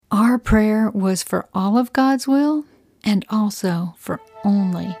Our prayer was for all of God's will and also for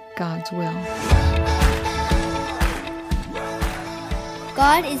only God's will.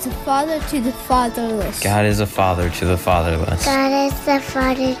 God is a father to the fatherless. God is a father to the fatherless. God is the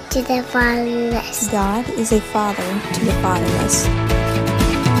father to the fatherless. God is a father to the fatherless.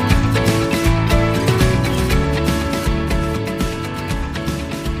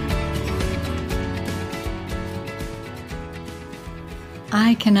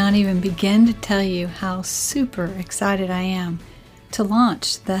 I cannot even begin to tell you how super excited I am to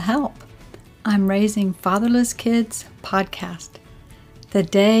launch the Help! I'm Raising Fatherless Kids podcast. The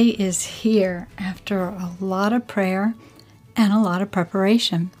day is here after a lot of prayer and a lot of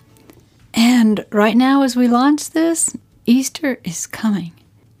preparation. And right now as we launch this, Easter is coming.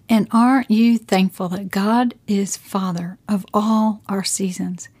 And aren't you thankful that God is Father of all our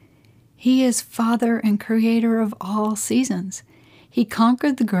seasons? He is Father and Creator of all seasons. He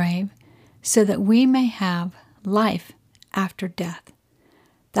conquered the grave so that we may have life after death.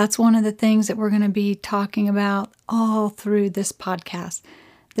 That's one of the things that we're going to be talking about all through this podcast.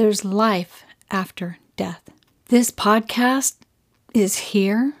 There's life after death. This podcast is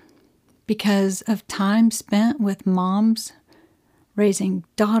here because of time spent with moms, raising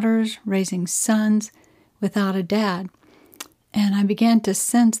daughters, raising sons without a dad. And I began to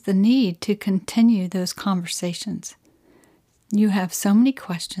sense the need to continue those conversations. You have so many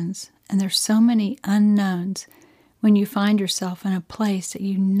questions, and there's so many unknowns when you find yourself in a place that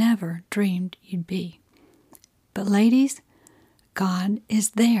you never dreamed you'd be. But ladies, God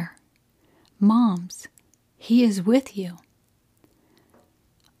is there. Moms, He is with you.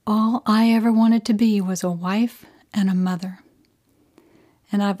 All I ever wanted to be was a wife and a mother.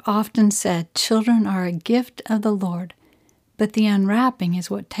 And I've often said, children are a gift of the Lord, but the unwrapping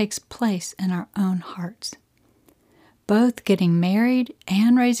is what takes place in our own hearts. Both getting married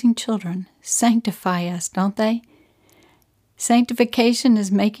and raising children sanctify us, don't they? Sanctification is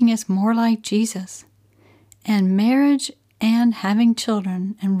making us more like Jesus. And marriage and having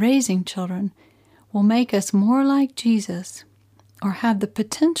children and raising children will make us more like Jesus, or have the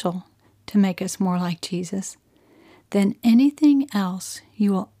potential to make us more like Jesus, than anything else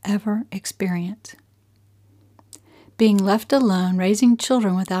you will ever experience. Being left alone, raising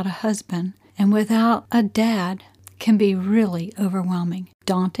children without a husband and without a dad can be really overwhelming,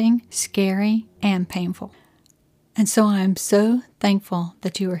 daunting, scary, and painful. And so I am so thankful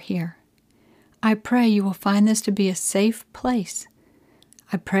that you are here. I pray you will find this to be a safe place.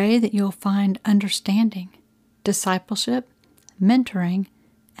 I pray that you'll find understanding, discipleship, mentoring,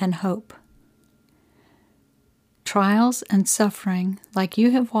 and hope. Trials and suffering like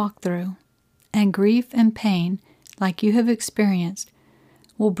you have walked through, and grief and pain like you have experienced,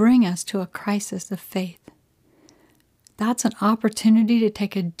 will bring us to a crisis of faith. That's an opportunity to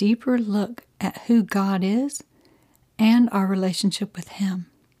take a deeper look at who God is and our relationship with Him.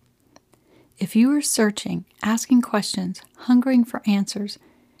 If you are searching, asking questions, hungering for answers,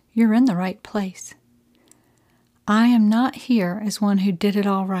 you're in the right place. I am not here as one who did it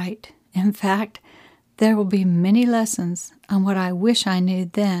all right. In fact, there will be many lessons on what I wish I knew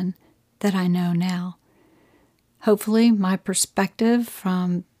then that I know now. Hopefully, my perspective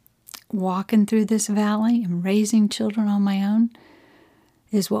from walking through this valley and raising children on my own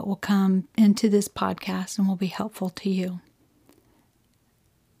is what will come into this podcast and will be helpful to you.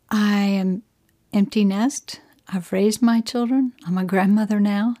 I am empty nest. I've raised my children. I'm a grandmother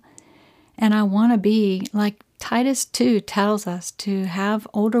now. And I want to be, like Titus 2 tells us, to have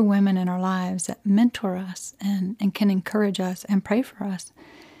older women in our lives that mentor us and can encourage us and pray for us.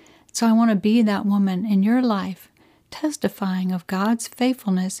 So I want to be that woman in your life, testifying of God's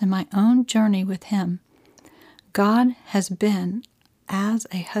faithfulness in my own journey with Him. God has been as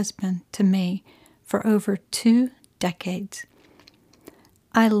a husband to me for over 2 decades.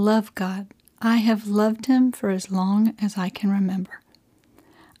 I love God. I have loved Him for as long as I can remember.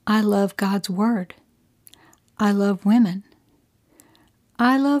 I love God's Word. I love women.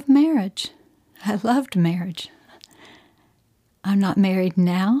 I love marriage. I loved marriage. I'm not married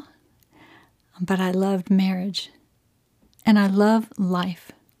now, but I loved marriage. And I love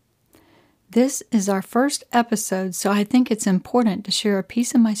life. This is our first episode, so I think it's important to share a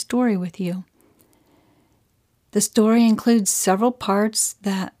piece of my story with you. The story includes several parts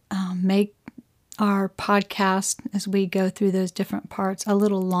that make our podcast, as we go through those different parts, a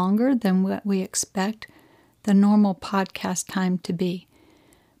little longer than what we expect the normal podcast time to be.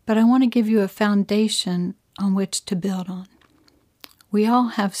 But I want to give you a foundation on which to build on. We all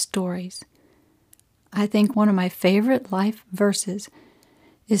have stories. I think one of my favorite life verses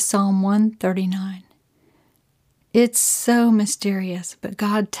is Psalm 139. It's so mysterious, but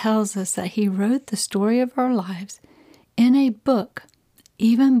God tells us that He wrote the story of our lives in a book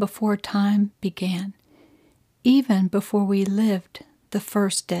even before time began, even before we lived the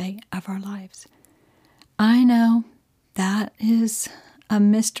first day of our lives. I know that is a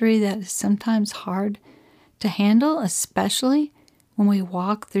mystery that is sometimes hard to handle, especially when we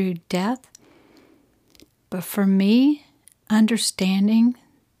walk through death. But for me, understanding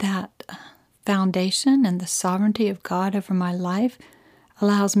that foundation and the sovereignty of God over my life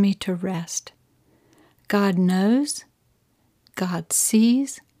allows me to rest. God knows, God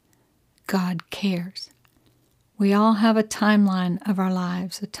sees, God cares. We all have a timeline of our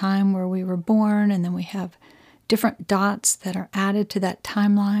lives, a time where we were born, and then we have different dots that are added to that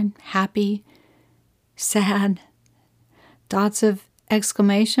timeline, happy, sad, dots of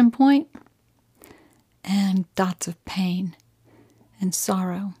exclamation point, and dots of pain and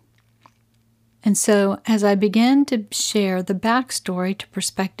sorrow. And so as I began to share the backstory to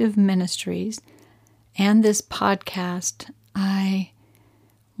Perspective Ministries and this podcast, I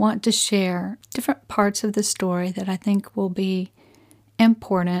want to share different parts of the story that I think will be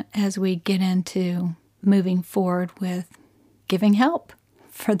important as we get into moving forward with giving help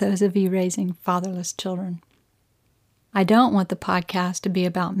for those of you raising fatherless children. I don't want the podcast to be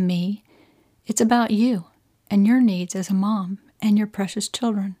about me. It's about you and your needs as a mom and your precious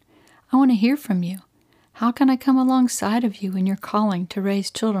children. I want to hear from you. How can I come alongside of you in your calling to raise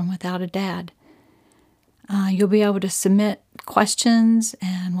children without a dad? You'll be able to submit questions,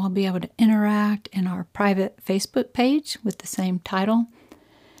 and we'll be able to interact in our private Facebook page with the same title.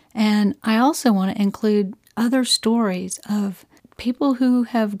 And I also want to include other stories of people who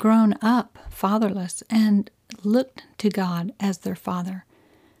have grown up fatherless and looked to God as their father.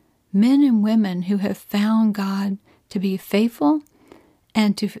 Men and women who have found God to be faithful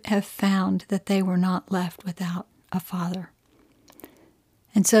and to have found that they were not left without a father.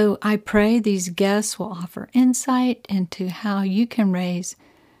 And so I pray these guests will offer insight into how you can raise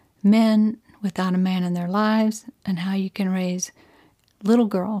men without a man in their lives and how you can raise little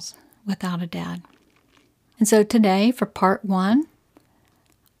girls without a dad. And so today, for part 1,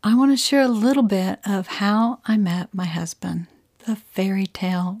 I want to share a little bit of how I met my husband, the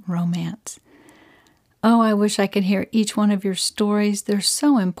Fairytale Romance. Oh, I wish I could hear each one of your stories. They're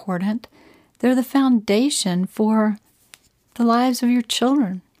so important. They're the foundation for the lives of your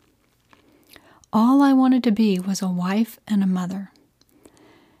children. All I wanted to be was a wife and a mother.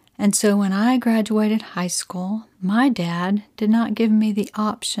 And so when I graduated high school, my dad did not give me the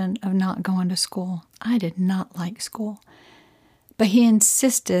option of not going to school. I did not like school. But he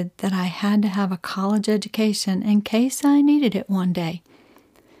insisted that I had to have a college education in case I needed it one day.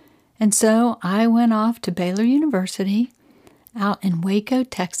 And so I went off to Baylor University out in Waco,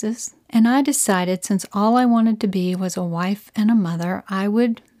 Texas, and I decided since all I wanted to be was a wife and a mother, I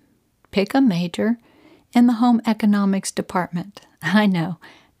would pick a major in the home economics department. I know.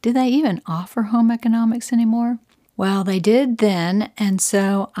 Do they even offer home economics anymore? Well, they did then, and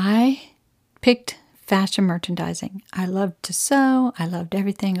so I picked fashion merchandising. I loved to sew. I loved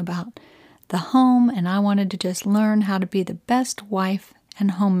everything about the home, and I wanted to just learn how to be the best wife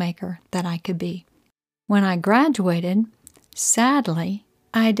and homemaker that I could be. When I graduated, sadly,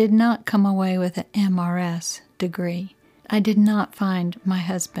 I did not come away with an MRS degree. I did not find my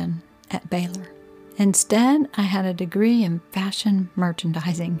husband at Baylor. Instead, I had a degree in fashion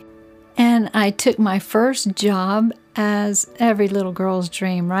merchandising. And I took my first job as every little girl's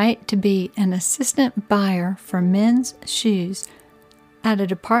dream, right? To be an assistant buyer for men's shoes at a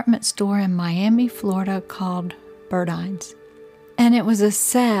department store in Miami, Florida called Burdines. And it was a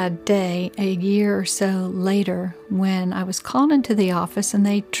sad day a year or so later when I was called into the office and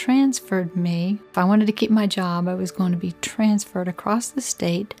they transferred me. If I wanted to keep my job, I was going to be transferred across the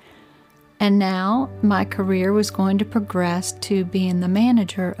state. And now my career was going to progress to being the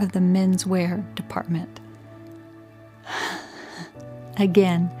manager of the menswear department.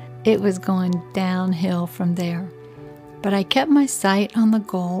 Again, it was going downhill from there. But I kept my sight on the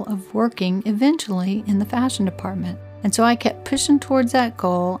goal of working eventually in the fashion department. And so I kept pushing towards that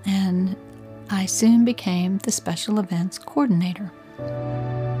goal, and I soon became the special events coordinator.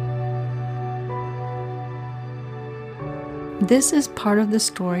 This is part of the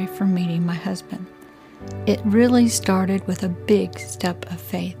story for meeting my husband. It really started with a big step of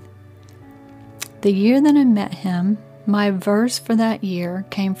faith. The year that I met him, my verse for that year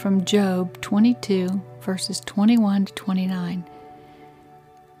came from Job 22, verses 21 to 29.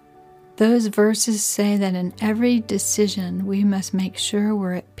 Those verses say that in every decision we must make sure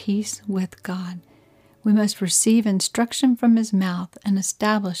we're at peace with God. We must receive instruction from His mouth and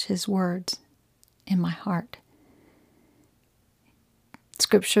establish His words in my heart.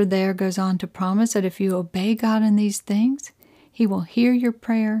 scripture there goes on to promise that if you obey God in these things, He will hear your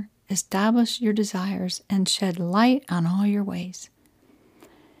prayer, establish your desires, and shed light on all your ways.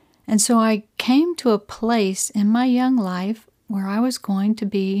 And so I came to a place in my young life where I was going to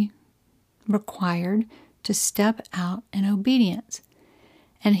be required to step out in obedience.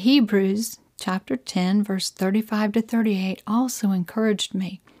 And Hebrews chapter 10, verse 35 to 38 also encouraged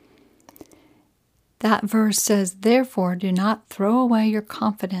me. That verse says, "Therefore do not throw away your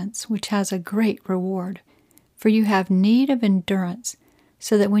confidence, which has a great reward, for you have need of endurance,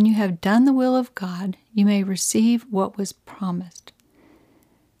 so that when you have done the will of God, you may receive what was promised."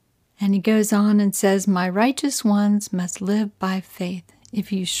 And he goes on and says, "My righteous ones must live by faith.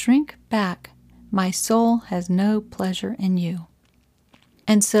 If you shrink back, my soul has no pleasure in you."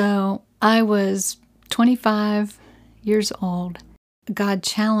 And so I was 25 years old. God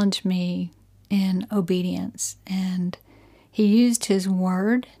challenged me in obedience, and He used His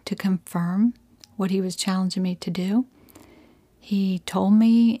word to confirm what He was challenging me to do. He told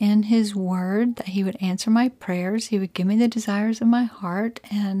me in His word that He would answer my prayers. He would give me the desires of my heart,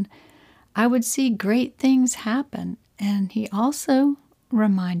 and I would see great things happen. And He also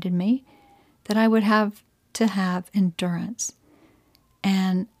reminded me that I would have to have endurance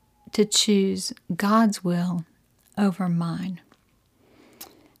and to choose God's will over mine.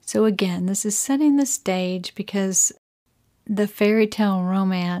 So again, this is setting the stage because the fairytale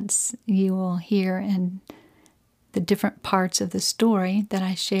romance you will hear in the different parts of the story that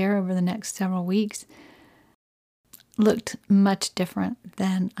I share over the next several weeks looked much different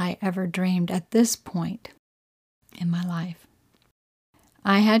than I ever dreamed at this point in my life.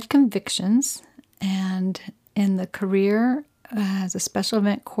 I had convictions, and in the career as a special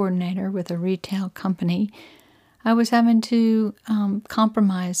event coordinator with a retail company, I was having to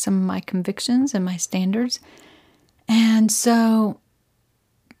compromise some of my convictions and my standards. And so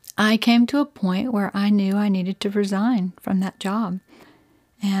I came to a point where I knew I needed to resign from that job.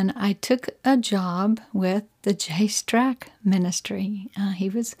 And I took a job with the J. Strack ministry. He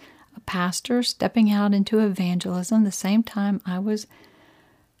was a pastor stepping out into evangelism the same time I was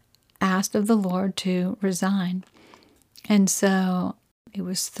asked of the Lord to resign. And so it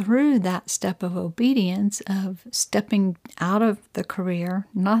was through that step of obedience of stepping out of the career,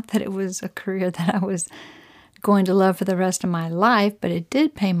 not that it was a career that I was going to love for the rest of my life, but it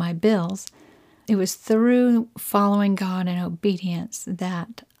did pay my bills. It was through following God in obedience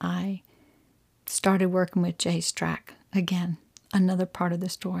that I started working with J. Strack. Again, another part of the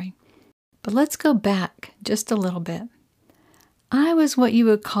story. But let's go back just a little bit. I was what you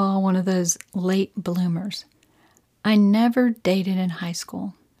would call one of those late bloomers. I never dated in high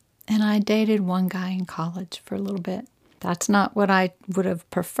school, and I dated one guy in college for a little bit. That's not what I would have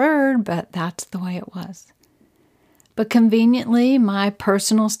preferred, but that's the way it was. But conveniently, my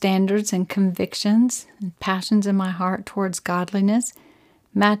personal standards and convictions and passions in my heart towards godliness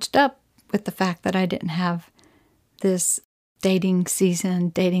matched up with the fact that I didn't have this dating season,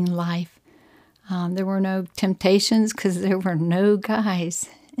 dating life. There were no temptations because there were no guys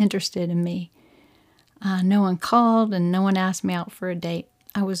interested in me. No one called and no one asked me out for a date.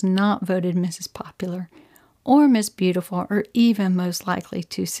 I was not voted Mrs. Popular or Miss Beautiful or even most likely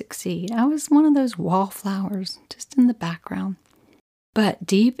to succeed. I was one of those wallflowers just in the background. But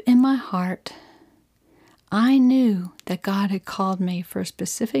deep in my heart, I knew that God had called me for a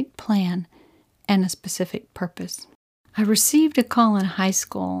specific plan and a specific purpose. I received a call in high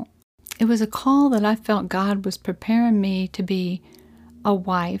school. It was a call that I felt God was preparing me to be a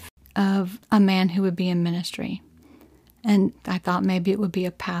wife of a man who would be in ministry. And I thought maybe it would be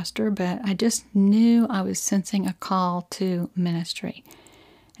a pastor, but I just knew I was sensing a call to ministry.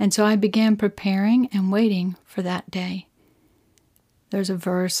 And so I began preparing and waiting for that day. There's a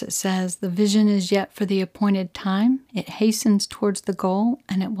verse that says, "The vision is yet for the appointed time. It hastens towards the goal,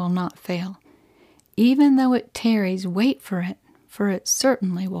 and it will not fail. Even though it tarries, wait for it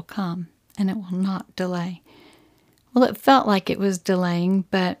certainly will come, and it will not delay." Well, it felt like it was delaying,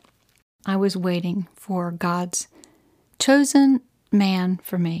 but I was waiting for God's chosen man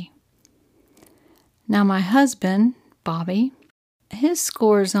for me. Now, my husband, Bobby, his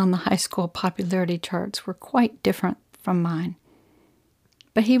scores on the high school popularity charts were quite different from mine.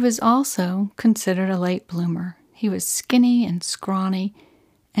 But he was also considered a late bloomer. He was skinny and scrawny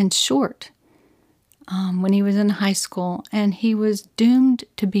and short when he was in high school, and he was doomed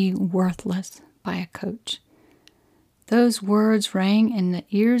to be worthless by a coach. Those words rang in the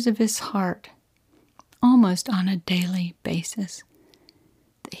ears of his heart almost on a daily basis,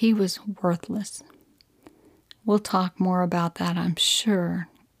 that he was worthless. We'll talk more about that, I'm sure,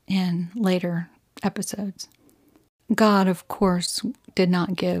 in later episodes. God, of course, did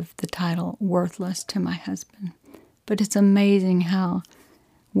not give the title worthless to my husband. But it's amazing how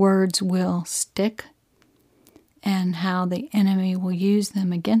words will stick and how the enemy will use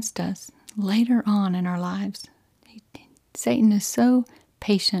them against us later on in our lives. Satan is so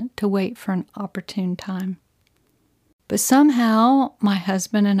patient to wait for an opportune time. But somehow my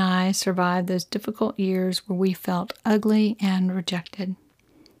husband and I survived those difficult years where we felt ugly and rejected.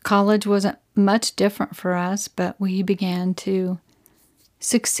 College wasn't much different for us, but we began to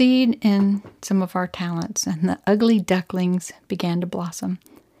succeed in some of our talents, and the ugly ducklings began to blossom.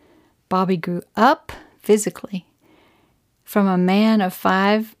 Bobby grew up physically. From a man of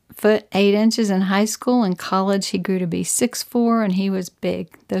 5 foot 8 inches in high school and college, he grew to be 6'4", and he was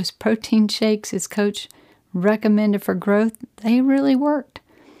big. Those protein shakes his coach recommended for growth, they really worked.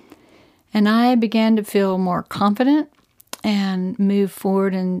 And I began to feel more confident and move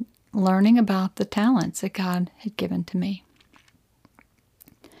forward in learning about the talents that God had given to me.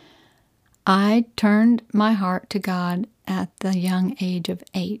 I turned my heart to God at the young age of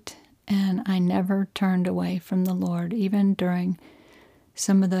 8, and I never turned away from the Lord, even during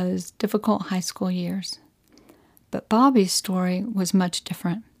some of those difficult high school years. But Bobby's story was much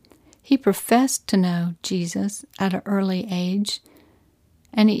different. He professed to know Jesus at an early age,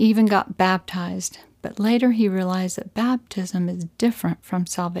 and he even got baptized. But later he realized that baptism is different from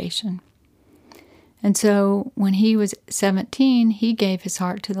salvation. And so when he was 17, he gave his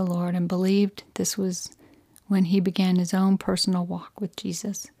heart to the Lord and believed this was when he began his own personal walk with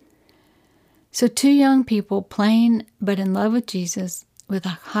Jesus. So 2 young people, plain but in love with Jesus, with a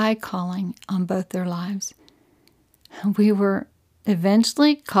high calling on both their lives. We were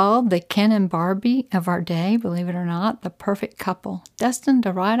eventually called the Ken and Barbie of our day, believe it or not, the perfect couple, destined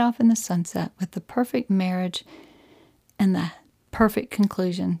to ride off in the sunset with the perfect marriage and the perfect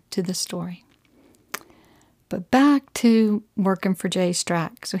conclusion to the story. But back to working for Jay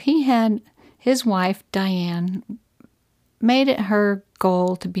Strack. So he had his wife, Diane, made it her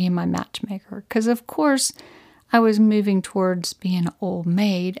goal to be my matchmaker, because of course I was moving towards being an old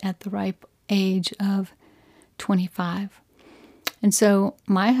maid at the ripe age of 25. And so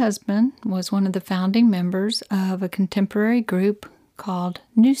my husband was one of the founding members of a contemporary group called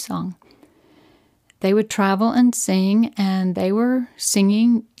New Song. They would travel and sing, and they were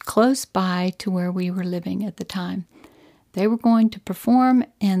singing close by to where we were living at the time. They were going to perform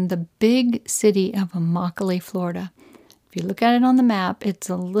in the big city of Immokalee, Florida. If you look at it on the map, it's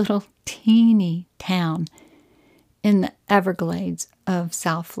a little teeny town in the Everglades of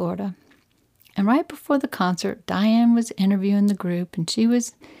South Florida. And right before the concert, Diane was interviewing the group, and she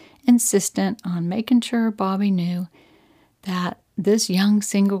was insistent on making sure Bobby knew that this young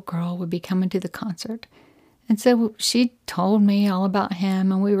single girl would be coming to the concert. And so she told me all about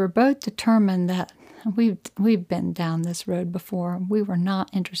him, and we were both determined that we've been down this road before. We were not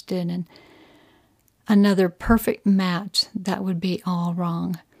interested in another perfect match that would be all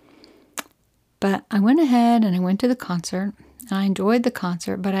wrong. But I went ahead and I went to the concert. I enjoyed the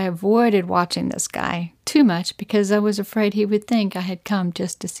concert, but I avoided watching this guy too much because I was afraid he would think I had come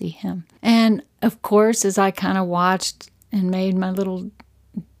just to see him. And of course, as I kind of watched and made my little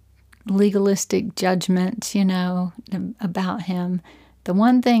legalistic judgments, about him, the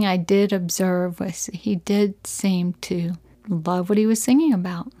one thing I did observe was he did seem to love what he was singing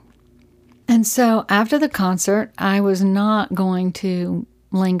about. And so after the concert, I was not going to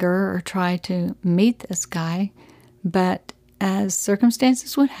linger or try to meet this guy, but as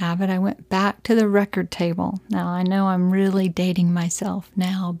circumstances would have it, I went back to the record table. Now, I know I'm really dating myself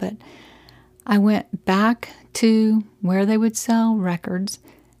now, but I went back to where they would sell records,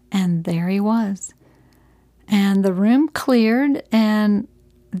 and there he was. And the room cleared, and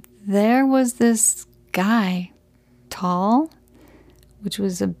there was this guy, tall, which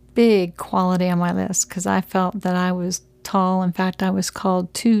was a big quality on my list because I felt that I was tall. In fact, I was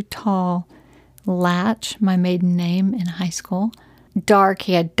called Too Tall Latch, my maiden name in high school.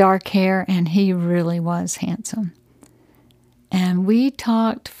 He had dark hair, and he really was handsome. And we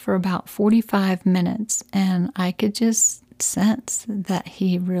talked for about 45 minutes, and I could just sense that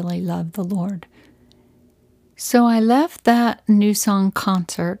he really loved the Lord. So I left that New Song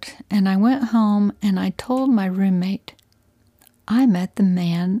concert, and I went home, and I told my roommate, I met the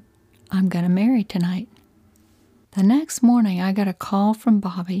man I'm going to marry tonight. The next morning, I got a call from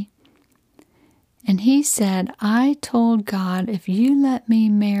Bobby, and he said, I told God, if you let me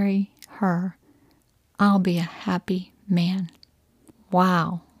marry her, I'll be a happy man.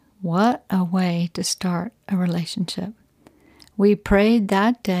 Wow, what a way to start a relationship. We prayed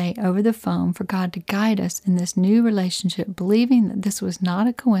that day over the phone for God to guide us in this new relationship, believing that this was not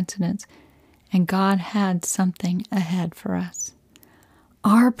a coincidence and God had something ahead for us.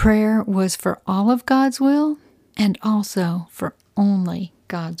 Our prayer was for all of God's will and also for only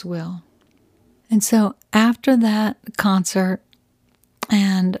God's will. And so after that concert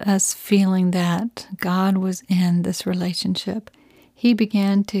and us feeling that God was in this relationship, He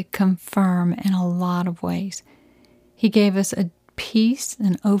began to confirm in a lot of ways. He gave us a peace,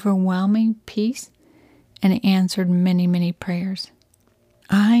 an overwhelming peace, and He answered many, many prayers.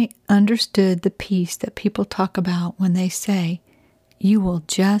 I understood the peace that people talk about when they say, "You will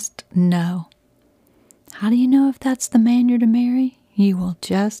just know." How do you know if that's the man you're to marry? You will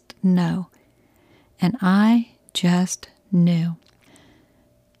just know. And I just knew.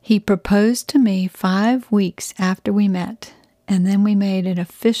 He proposed to me 5 weeks after we met, and then we made it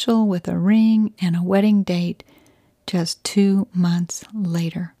official with a ring and a wedding date just 2 months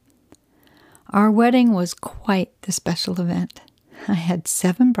later. Our wedding was quite the special event. I had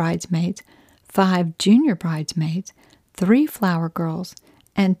 7 bridesmaids, 5 junior bridesmaids, 3 flower girls,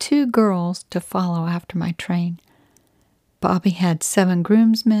 and 2 girls to follow after my train. Bobby had 7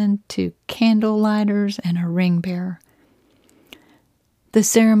 groomsmen, 2 candle lighters, and a ring bearer. The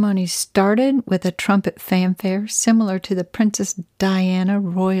ceremony started with a trumpet fanfare similar to the Princess Diana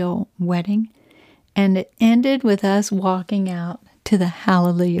royal wedding, and it ended with us walking out to the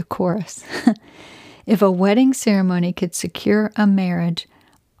Hallelujah chorus. If a wedding ceremony could secure a marriage,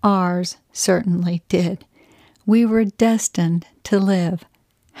 ours certainly did. We were destined to live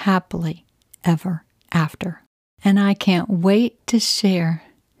happily ever after. And I can't wait to share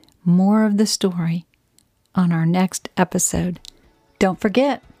more of the story on our next episode. Don't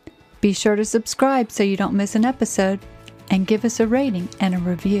forget, be sure to subscribe so you don't miss an episode, and give us a rating and a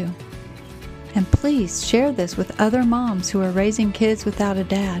review. And please share this with other moms who are raising kids without a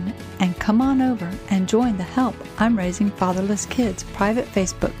dad, and come on over and join the Help I'm Raising Fatherless Kids private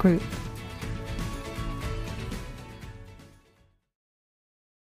Facebook group.